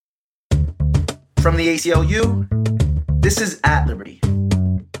From the ACLU, this is At Liberty.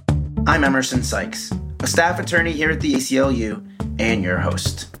 I'm Emerson Sykes, a staff attorney here at the ACLU and your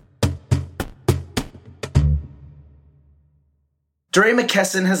host. DeRay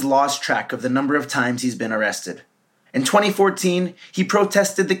McKesson has lost track of the number of times he's been arrested. In 2014, he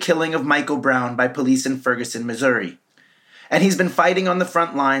protested the killing of Michael Brown by police in Ferguson, Missouri. And he's been fighting on the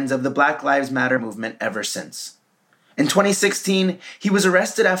front lines of the Black Lives Matter movement ever since. In 2016, he was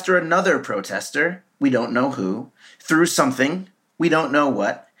arrested after another protester, we don't know who, threw something, we don't know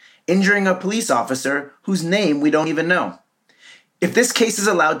what, injuring a police officer whose name we don't even know. If this case is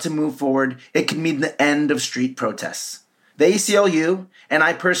allowed to move forward, it could mean the end of street protests. The ACLU, and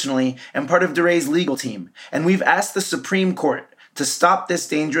I personally, am part of DeRay's legal team, and we've asked the Supreme Court to stop this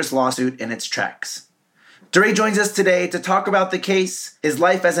dangerous lawsuit in its tracks. DeRay joins us today to talk about the case, his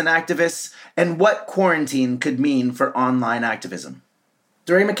life as an activist, and what quarantine could mean for online activism.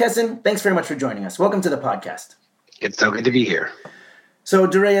 DeRay McKesson, thanks very much for joining us. Welcome to the podcast. It's so good to be here. So,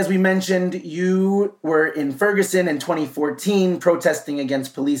 DeRay, as we mentioned, you were in Ferguson in 2014 protesting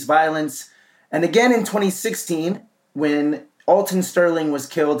against police violence. And again in 2016, when Alton Sterling was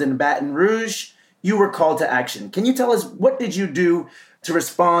killed in Baton Rouge, you were called to action. Can you tell us, what did you do to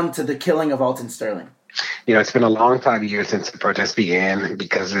respond to the killing of Alton Sterling? You know, it's been a long 5 years since the protest began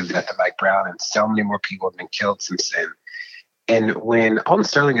because of the death of Mike Brown, and so many more people have been killed since then. And when Alton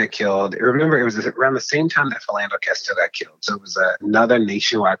Sterling got killed, remember, it was around the same time that Philando Castile got killed. So it was another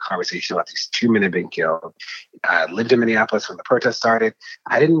nationwide conversation about these two men had been killed. I lived in Minneapolis when the protest started.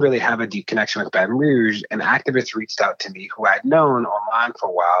 I didn't really have a deep connection with Baton Rouge. An activist reached out to me who I'd known online for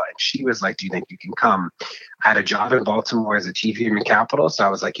a while, and she was like, "Do you think you can come?" I had a job in Baltimore as a chief human capital, so I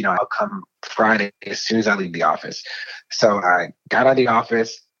was like, I'll come Friday as soon as I leave the office. So I got out of the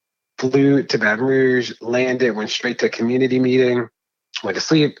office, flew to Baton Rouge, landed, went straight to a community meeting, went to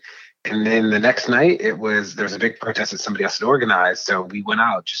sleep. And then the next night, there was a big protest that somebody else had organized. So we went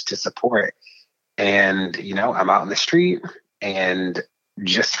out just to support. And, I'm out in the street. And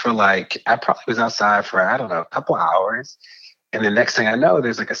just for I probably was outside for, a couple hours. And the next thing I know,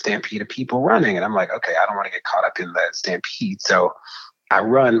 there's a stampede of people running. And I'm like, okay, I don't want to get caught up in the stampede. So I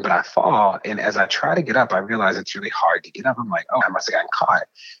run, but I fall. And as I try to get up, I realize it's really hard to get up. I'm like, oh, I must have gotten caught.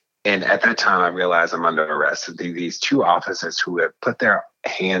 And at that time, I realized I'm under arrest. These two officers who have put their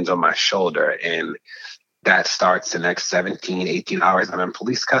hands on my shoulder, and that starts the next 17, 18 hours. I'm in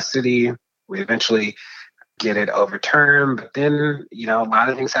police custody. We eventually get it overturned, but then, a lot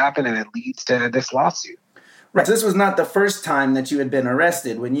of things happen, and it leads to this lawsuit. Right. So this was not the first time that you had been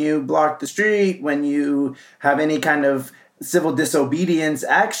arrested. When you block the street, when you have any kind of civil disobedience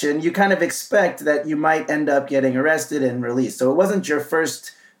action, you kind of expect that you might end up getting arrested and released. So it wasn't your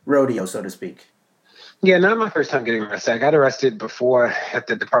first rodeo, so to speak. Yeah, not my first time getting arrested. I got arrested before at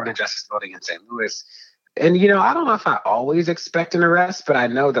the Department of Justice building in St. Louis. And, I don't know if I always expect an arrest, but I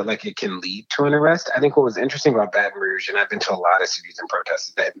know that it can lead to an arrest. I think what was interesting about Baton Rouge, and I've been to a lot of cities and protests,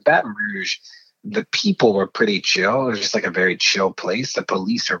 is that in Baton Rouge, the people were pretty chill. It was just a very chill place. The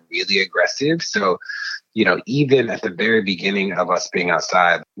police are really aggressive. So, even at the very beginning of us being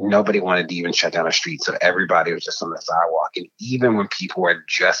outside, nobody wanted to even shut down a street. So everybody was just on the sidewalk. And even when people were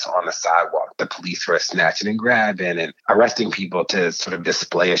just on the sidewalk, the police were snatching and grabbing and arresting people to sort of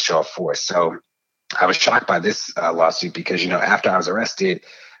display a show of force. So I was shocked by this lawsuit because, after I was arrested,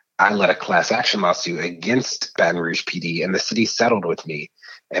 I led a class action lawsuit against Baton Rouge PD, and the city settled with me.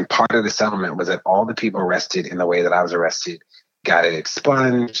 And part of the settlement was that all the people arrested in the way that I was arrested got it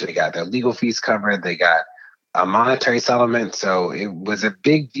expunged, they got their legal fees covered, they got a monetary settlement. So it was a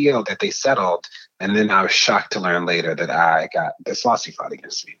big deal that they settled. And then I was shocked to learn later that I got this lawsuit filed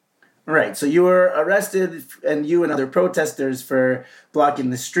against me. Right. So you were arrested, and you and other protesters, for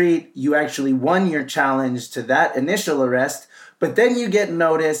blocking the street. You actually won your challenge to that initial arrest. But then you get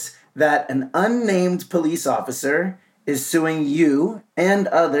notice that an unnamed police officer is suing you and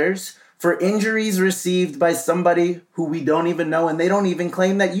others for injuries received by somebody who we don't even know, and they don't even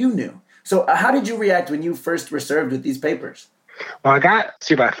claim that you knew. So how did you react when you first were served with these papers? Well, I got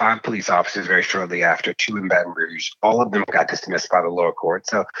sued by 5 police officers very shortly after, 2 in Baton Rouge. All of them got dismissed by the lower court.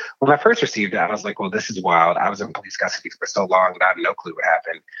 So when I first received it, I was like, well, this is wild. I was in police custody for so long that I had no clue what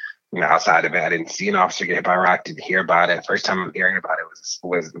happened. Outside of it, I didn't see an officer get hit by a rock, didn't hear about it. First time I'm hearing about it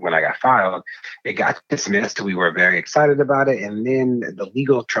was when I got filed. It got dismissed. We were very excited about it. And then the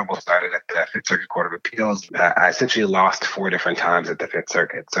legal trouble started at the Fifth Circuit Court of Appeals. I essentially lost 4 different times at the Fifth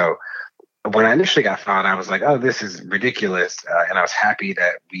Circuit. So when I initially got filed, I was like, oh, this is ridiculous. And I was happy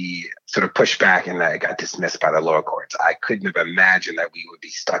that we sort of pushed back and that it got dismissed by the lower courts. I couldn't have imagined that we would be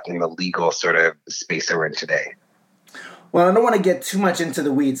stuck in the legal sort of space that we're in today. Well, I don't want to get too much into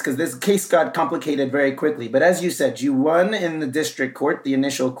the weeds because this case got complicated very quickly. But as you said, you won in the district court, the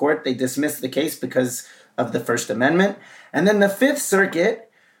initial court. They dismissed the case because of the First Amendment. And then the Fifth Circuit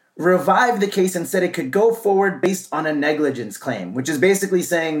revived the case and said it could go forward based on a negligence claim, which is basically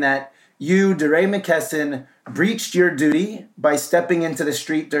saying that you, DeRay McKesson, breached your duty by stepping into the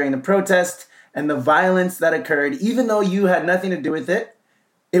street during the protest, and the violence that occurred, even though you had nothing to do with it,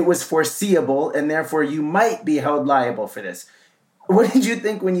 it was foreseeable, and therefore you might be held liable for this. What did you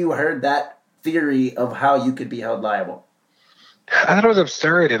think when you heard that theory of how you could be held liable? I thought it was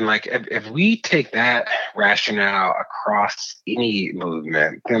absurd. And like, if we take that rationale across any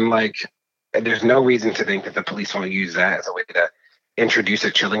movement, then like, there's no reason to think that the police won't use that as a way to introduce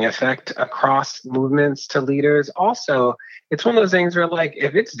a chilling effect across movements to leaders. Also, it's one of those things where like,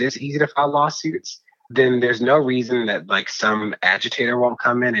 if it's this easy to file lawsuits, then there's no reason that like some agitator won't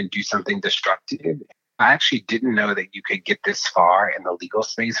come in and do something destructive. I actually didn't know that you could get this far in the legal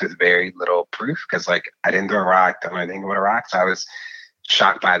space with very little proof, because like I didn't throw a rock, don't know anything about a rock. So I was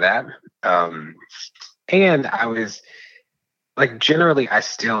shocked by that. And I was like, generally, I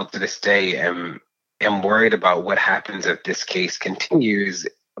still to this day am worried about what happens if this case continues,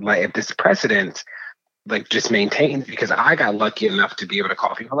 like if this precedent like just maintains, because I got lucky enough to be able to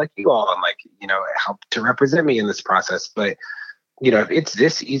call people like you all and like, help to represent me in this process. But, if it's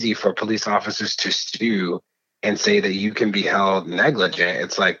this easy for police officers to sue and say that you can be held negligent,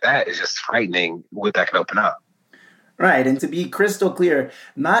 it's like, that is just frightening what that could open up. Right. And to be crystal clear,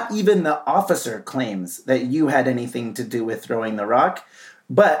 not even the officer claims that you had anything to do with throwing the rock.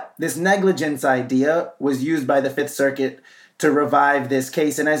 But this negligence idea was used by the Fifth Circuit to revive this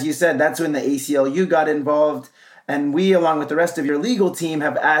case. And as you said, that's when the ACLU got involved. And we, along with the rest of your legal team,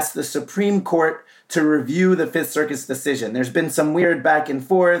 have asked the Supreme Court to review the Fifth Circuit's decision. There's been some weird back and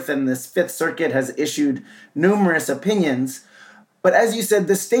forth, and this Fifth Circuit has issued numerous opinions. But as you said,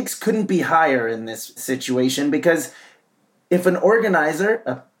 the stakes couldn't be higher in this situation, because if an organizer,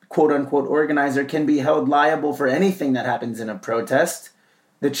 a quote-unquote organizer, can be held liable for anything that happens in a protest,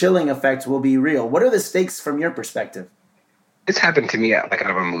 the chilling effect will be real. What are the stakes from your perspective? This happened to me like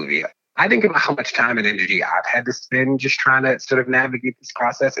out of a movie. I think about how much time and energy I've had to spend just trying to sort of navigate this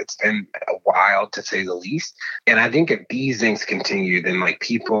process. It's been a while, to say the least. And I think if these things continue, then like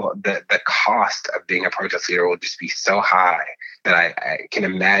people, the cost of being a protest leader will just be so high that I can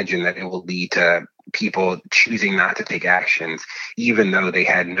imagine that it will lead to people choosing not to take actions, even though they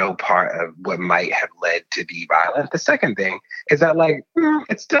had no part of what might have led to be violent. The second thing is that like,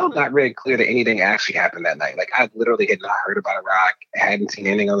 it's still not really clear that anything actually happened that night. Like I literally had not heard about Iraq, hadn't seen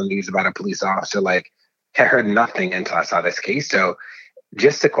anything on the news about a police officer, like had heard nothing until I saw this case. So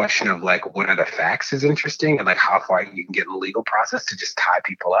just the question of like, what are the facts is interesting, and like how far you can get in the legal process to just tie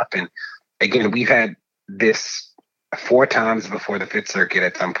people up. And again, we've had this 4 times before the Fifth Circuit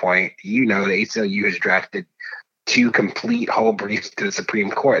at some point. The ACLU has drafted 2 complete whole briefs to the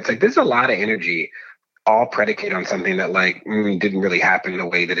Supreme Court. It's like, there's a lot of energy all predicated on something that like didn't really happen the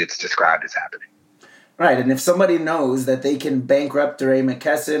way that it's described as happening. Right. And if somebody knows that they can bankrupt DeRay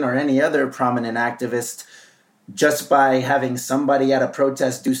McKesson or any other prominent activist just by having somebody at a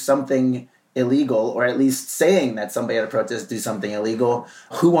protest do something illegal, or at least saying that somebody at a protest do something illegal,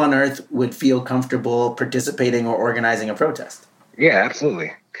 who on earth would feel comfortable participating or organizing a protest? Yeah,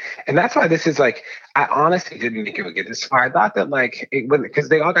 absolutely. And that's why this is like, I honestly didn't think it would get this far. I thought that like, because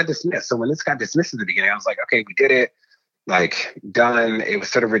they all got dismissed. So when this got dismissed at the beginning, I was like, okay, we did it, like done. It was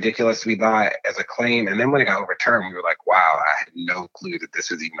sort of ridiculous, we thought, as a claim. And then when it got overturned, we were like, wow, I had no clue that this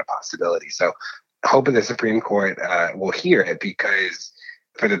was even a possibility. So hoping the Supreme Court will hear it, because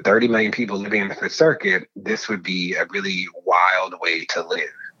for the 30 million people living in the Fifth Circuit, this would be a really wild way to live.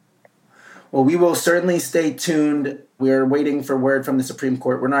 Well, we will certainly stay tuned. We're waiting for word from the Supreme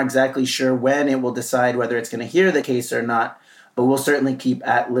Court. We're not exactly sure when it will decide whether it's going to hear the case or not, but we'll certainly keep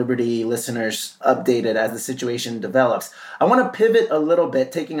At Liberty listeners updated as the situation develops. I want to pivot a little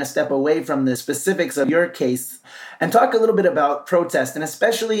bit, taking a step away from the specifics of your case, and talk a little bit about protest, and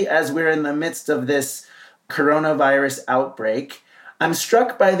especially as we're in the midst of this coronavirus outbreak. I'm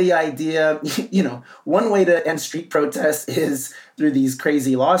struck by the idea, one way to end street protests is through these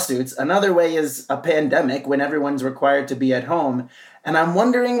crazy lawsuits. Another way is a pandemic when everyone's required to be at home. And I'm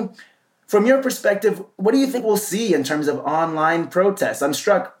wondering, from your perspective, what do you think we'll see in terms of online protests? I'm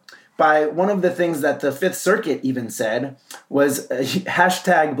struck by one of the things that the Fifth Circuit even said was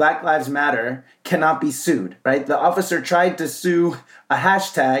hashtag Black Lives Matter cannot be sued, right? The officer tried to sue a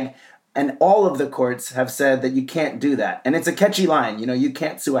hashtag, and all of the courts have said that you can't do that. And it's a catchy line, you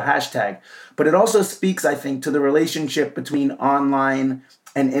can't sue a hashtag. But it also speaks, I think, to the relationship between online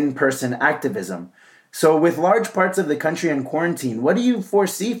and in-person activism. So with large parts of the country in quarantine, what do you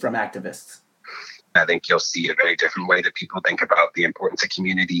foresee from activists? I think you'll see a very different way that people think about the importance of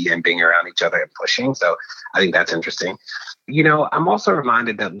community and being around each other and pushing. So I think that's interesting. I'm also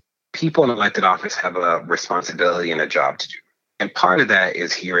reminded that people in elected office have a responsibility and a job to do. And part of that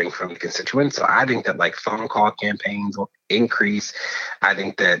is hearing from the constituents. So I think that like phone call campaigns will increase. I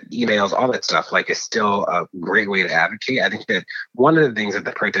think that emails, all that stuff, like is still a great way to advocate. I think that one of the things that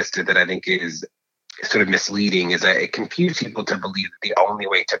the protest did that I think is sort of misleading is that it confused people to believe that the only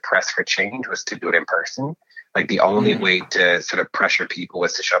way to press for change was to do it in person. Like the only way to sort of pressure people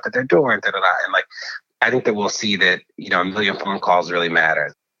was to show up at their door and da-da-da. And like, I think that we'll see that, a million phone calls really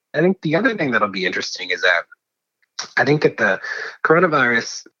matter. I think the other thing that'll be interesting is that I think that the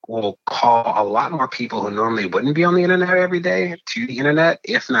coronavirus will call a lot more people who normally wouldn't be on the internet every day to the internet,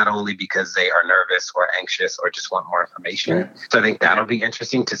 if not only because they are nervous or anxious or just want more information. Right. So I think that'll be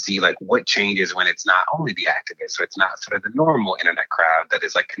interesting to see like what changes when it's not only the activists, so it's not sort of the normal internet crowd that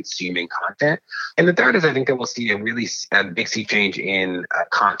is like consuming content. And the third is I think that we'll see a big sea change in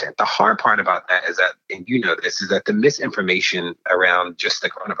content. The hard part about that is that, and this, is that the misinformation around just the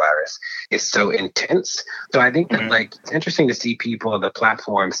coronavirus is so intense. So I think that like it's interesting to see people on the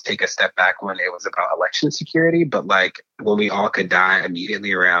platforms take a step back when it was about election security, but like when we all could die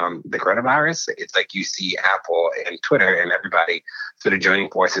immediately around the coronavirus, it's like you see Apple and Twitter and everybody sort of joining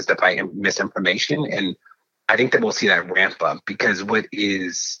forces to fight misinformation. And I think that we'll see that ramp up because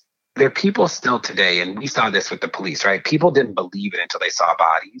there are people still today, and we saw this with the police, right? People didn't believe it until they saw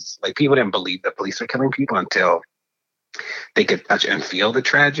bodies. Like people didn't believe the police were killing people until they could touch and feel the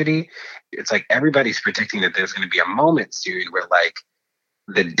tragedy. It's like everybody's predicting that there's going to be a moment soon where like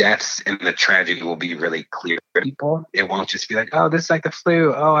the deaths and the tragedy will be really clear for people. It won't just be like, oh, this is like the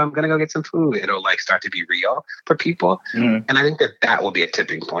flu. Oh, I'm going to go get some food. It'll like start to be real for people. And I think that will be a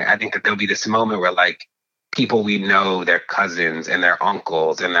tipping point. I think that there'll be this moment where like people we know, their cousins and their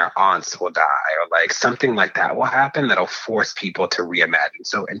uncles and their aunts will die, or like something like that will happen that'll force people to reimagine.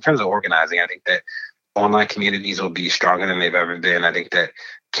 So in terms of organizing, I think that online communities will be stronger than they've ever been. I think that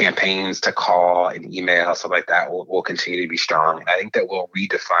campaigns to call and email, stuff like that will continue to be strong. And I think that we'll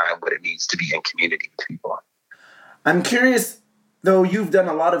redefine what it means to be in community with people. I'm curious, though, you've done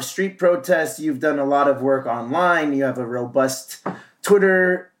a lot of street protests, you've done a lot of work online, you have a robust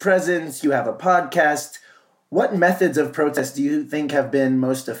Twitter presence, you have a podcast. What methods of protest do you think have been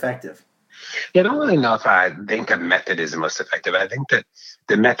most effective? Yeah, I don't really know if I think a method is the most effective. I think that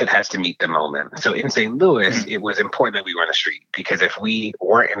the method has to meet the moment. So in St. Louis, it was important that we were in the street, because if we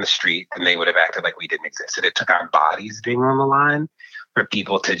weren't in the street, then they would have acted like we didn't exist. And it took our bodies being on the line for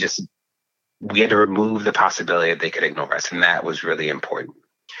people to we had to remove the possibility that they could ignore us. And that was really important.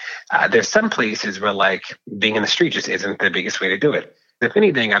 There's some places where like being in the street just isn't the biggest way to do it. If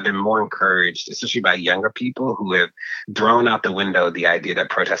anything, I've been more encouraged, especially by younger people who have thrown out the window the idea that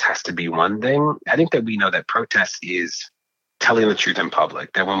protest has to be one thing. I think that we know that protest is telling the truth in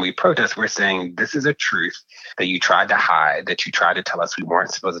public, that when we protest, we're saying this is a truth that you tried to hide, that you tried to tell us we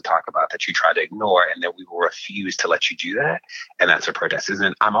weren't supposed to talk about, that you tried to ignore, and that we will refuse to let you do that. And that's what protest is.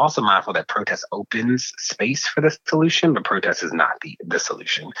 And I'm also mindful that protest opens space for the solution, but protest is not the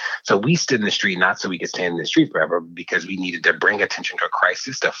solution. So we stood in the street not so we could stand in the street forever, because we needed to bring attention to a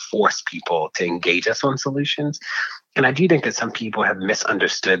crisis to force people to engage us on solutions. And I do think that some people have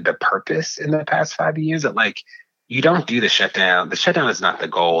misunderstood the purpose in the past 5 years, that like, you don't do the shutdown. The shutdown is not the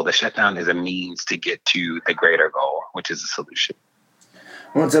goal. The shutdown is a means to get to the greater goal, which is a solution.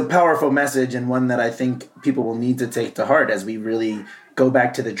 Well, it's a powerful message, and one that I think people will need to take to heart as we really go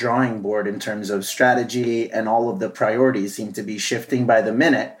back to the drawing board in terms of strategy, and all of the priorities seem to be shifting by the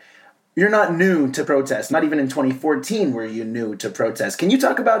minute. You're not new to protest. Not even in 2014 were you new to protest. Can you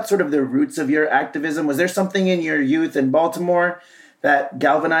talk about sort of the roots of your activism? Was there something in your youth in Baltimore that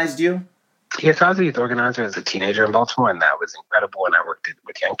galvanized you? Yes, I was a youth organizer as a teenager in Baltimore, and that was incredible. And I worked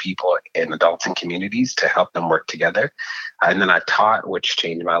with young people and adults and communities to help them work together. And then I taught, which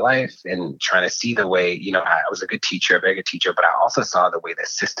changed my life, and trying to see the way, I was a good teacher, a very good teacher, but I also saw the way that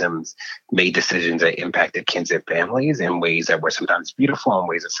systems made decisions that impacted kids and families in ways that were sometimes beautiful and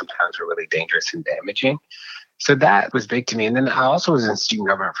ways that sometimes were really dangerous and damaging. So that was big to me. And then I also was in student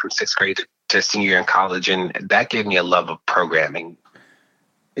government from sixth grade to senior year in college, and that gave me a love of programming.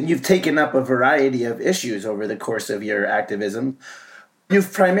 And you've taken up a variety of issues over the course of your activism.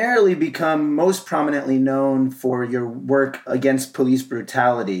 You've primarily become most prominently known for your work against police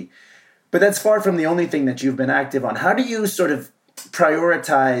brutality. But that's far from the only thing that you've been active on. How do you sort of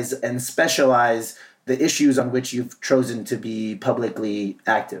prioritize and specialize the issues on which you've chosen to be publicly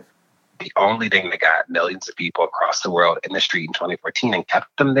active? The only thing that got millions of people across the world in the street in 2014 and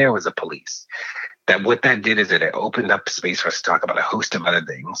kept them there was the police. that what that did is that it opened up space for us to talk about a host of other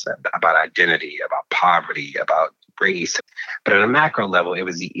things, about identity, about poverty, about race. But at a macro level, it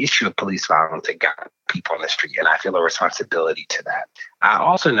was the issue of police violence that got people on the street. And I feel a responsibility to that. I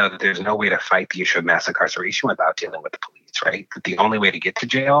also know that there's no way to fight the issue of mass incarceration without dealing with the police, right? That the only way to get to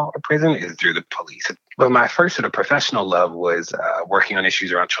jail or prison is through the police. But my first sort of professional love was working on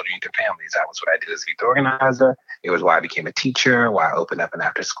issues around children and families. That was what I did as a youth organizer. It was why I became a teacher, why I opened up an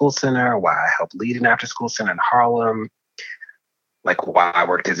after-school center, why I helped lead an after-school center in Harlem, like why I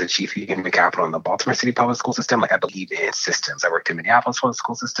worked as a chief human capital in the Baltimore City public school system. Like I believe in systems. I worked in Minneapolis public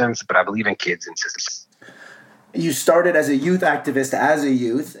school systems, but I believe in kids and systems. You started as a youth activist as a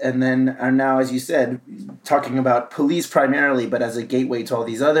youth, and then are now, as you said, talking about police primarily, but as a gateway to all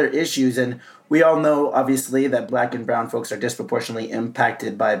these other issues. And we all know, obviously, that Black and brown folks are disproportionately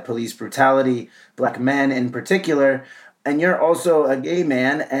impacted by police brutality, Black men in particular. And you're also a gay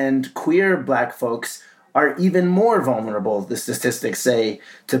man, and queer Black folks are even more vulnerable, the statistics say,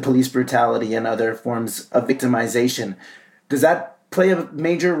 to police brutality and other forms of victimization. Does that play a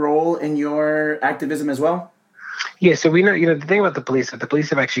major role in your activism as well? Yeah, so we know, the thing about the police, that the police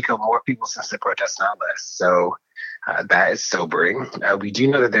have actually killed more people since the protests, not less. So that is sobering. We do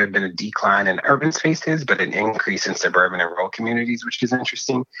know that there have been a decline in urban spaces, but an increase in suburban and rural communities, which is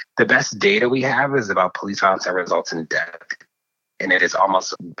interesting. The best data we have is about police violence that results in death. And it is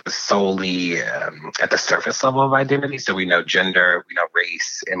almost solely at the surface level of identity. So we know gender, we know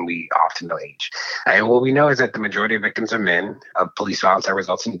race, and we often know age. And what we know is that the majority of victims are men of police violence that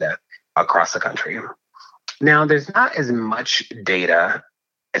results in death across the country. Now, there's not as much data,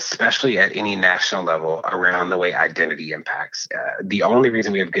 especially at any national level, around the way identity impacts. The only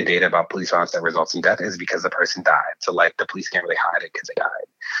reason we have good data about police violence that results in death is because the person died. So, the police can't really hide it because they died.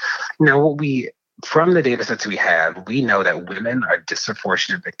 Now, from the data sets we have, we know that women are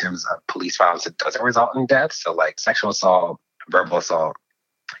disproportionate victims of police violence that doesn't result in death. So, sexual assault, verbal assault.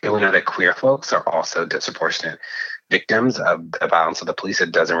 And we know that queer folks are also disproportionate victims of the violence of the police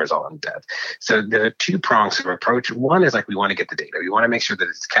that doesn't result in death. So there are two prongs of approach. One is we want to get the data. We want to make sure that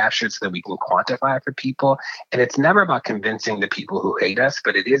it's captured so that we can quantify it for people. And it's never about convincing the people who hate us,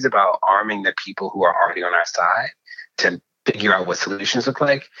 but it is about arming the people who are already on our side to figure out what solutions look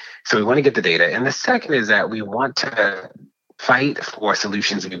like. So we want to get the data. And the second is that we want to fight for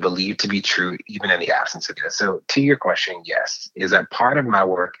solutions we believe to be true, even in the absence of data. So to your question, yes, is that part of my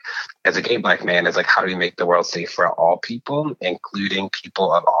work as a gay Black man is how do we make the world safe for all people, including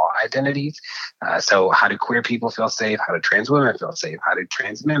people of all identities? So how do queer people feel safe? How do trans women feel safe? How do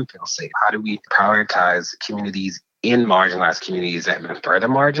trans men feel safe? How do we prioritize communities in marginalized communities that have been further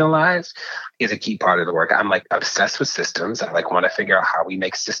marginalized is a key part of the work. I'm obsessed with systems. I want to figure out how we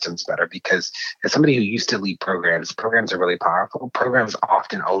make systems better, because as somebody who used to lead programs are really powerful. Programs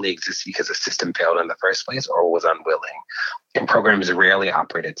often only exist because a system failed in the first place or was unwilling. And programs rarely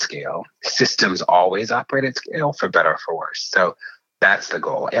operate at scale. Systems always operate at scale, for better or for worse. So that's the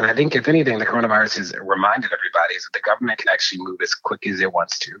goal. And I think if anything, the coronavirus has reminded everybody is that the government can actually move as quick as it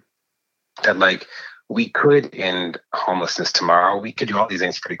wants to. That we could end homelessness tomorrow. We could do all these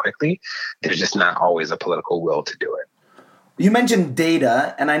things pretty quickly. There's just not always a political will to do it. You mentioned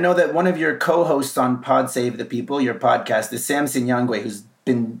data, and I know that one of your co-hosts on Pod Save the People, your podcast, is Samson Nyangwe, who's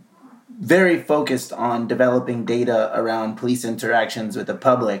been very focused on developing data around police interactions with the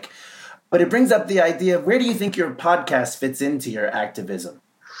public. But it brings up the idea of where do you think your podcast fits into your activism?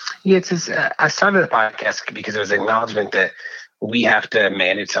 Yeah, I started the podcast because there was acknowledgement that we have to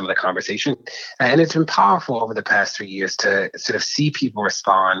manage some of the conversation. And it's been powerful over the past 3 years to sort of see people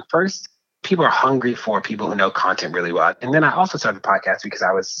respond. First, people are hungry for people who know content really well. And then I also started the podcast because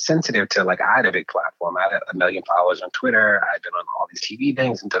I was sensitive to I had a big platform. I had 1 million followers on Twitter. I've been on all these TV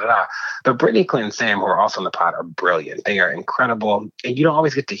things and da-da-da. But Brittany, Clint, and Sam, who are also on the pod, are brilliant. They are incredible. And you don't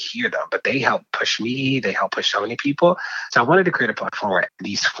always get to hear them, but they help push me. They help push so many people. So I wanted to create a platform where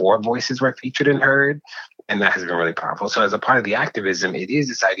these 4 voices were featured and heard. And that has been really powerful. So as a part of the activism, it is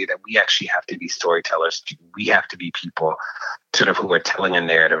this idea that we actually have to be storytellers. We have to be people sort of who are telling a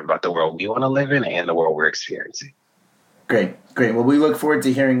narrative about the world we want to live in and the world we're experiencing. Great. Well, we look forward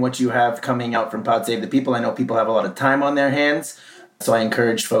to hearing what you have coming out from Pod Save the People. I know people have a lot of time on their hands, so I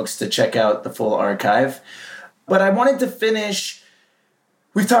encourage folks to check out the full archive. But I wanted to finish.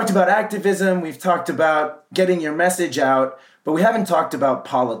 We've talked about activism. We've talked about getting your message out, but we haven't talked about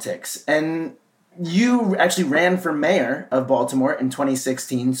politics. And you actually ran for mayor of Baltimore in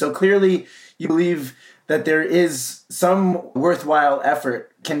 2016. So clearly you believe that there is some worthwhile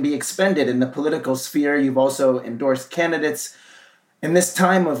effort can be expended in the political sphere. You've also endorsed candidates. In this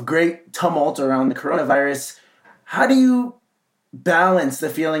time of great tumult around the coronavirus, how do you balance the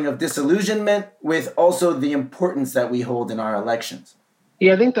feeling of disillusionment with also the importance that we hold in our elections?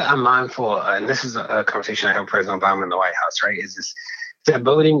 Yeah, I think that I'm mindful, and this is a conversation I had with President Obama in the White House, right? Is this that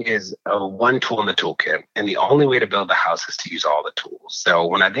voting is one tool in the toolkit, and the only way to build the house is to use all the tools. So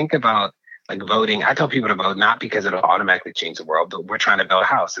when I think about like voting, I tell people to vote not because it'll automatically change the world, but we're trying to build a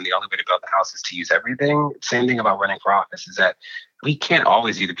house, and the only way to build the house is to use everything. Same thing about running for office is that we can't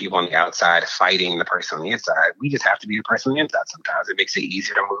always be the people on the outside fighting the person on the inside. We just have to be the person on the inside sometimes. It makes it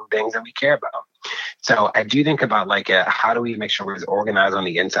easier to move things that we care about. So I do think about like how do we make sure we're as organized on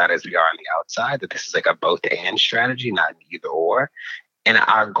the inside as we are on the outside, that this is like a both and strategy, not an either or. And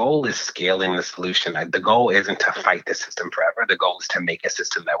our goal is scaling the solution. The goal isn't to fight the system forever. The goal is to make a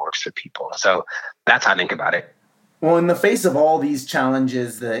system that works for people. So that's how I think about it. Well, in the face of all these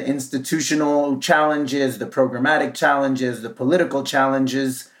challenges, the institutional challenges, the programmatic challenges, the political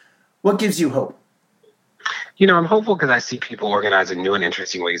challenges, what gives you hope? You know, I'm hopeful because I see people organize in new and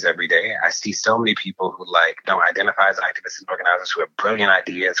interesting ways every day. I see so many people who don't identify as activists and organizers, who have brilliant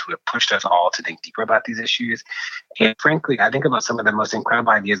ideas, who have pushed us all to think deeper about these issues. And frankly, I think about some of the most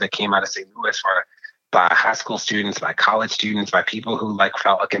incredible ideas that came out of St. Louis by high school students, by college students, by people who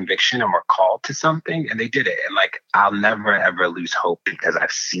felt a conviction and were called to something, and they did it. And I'll never, ever lose hope because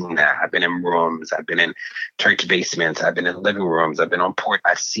I've seen that. I've been in rooms, I've been in church basements, I've been in living rooms, I've been on porch.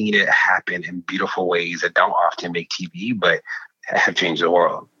 I've seen it happen in beautiful ways that don't often make TV, but have changed the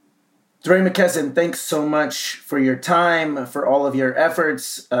world. DeRay McKesson, thanks so much for your time, for all of your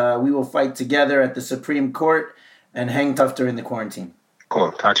efforts. We will fight together at the Supreme Court and hang tough during the quarantine.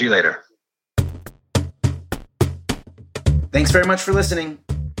 Cool. Talk to you later. Thanks very much for listening.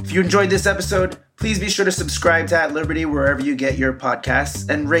 If you enjoyed this episode, please be sure to subscribe to At Liberty wherever you get your podcasts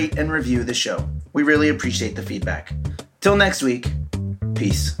and rate and review the show. We really appreciate the feedback. Till next week,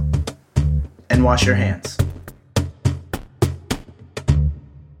 peace. And wash your hands.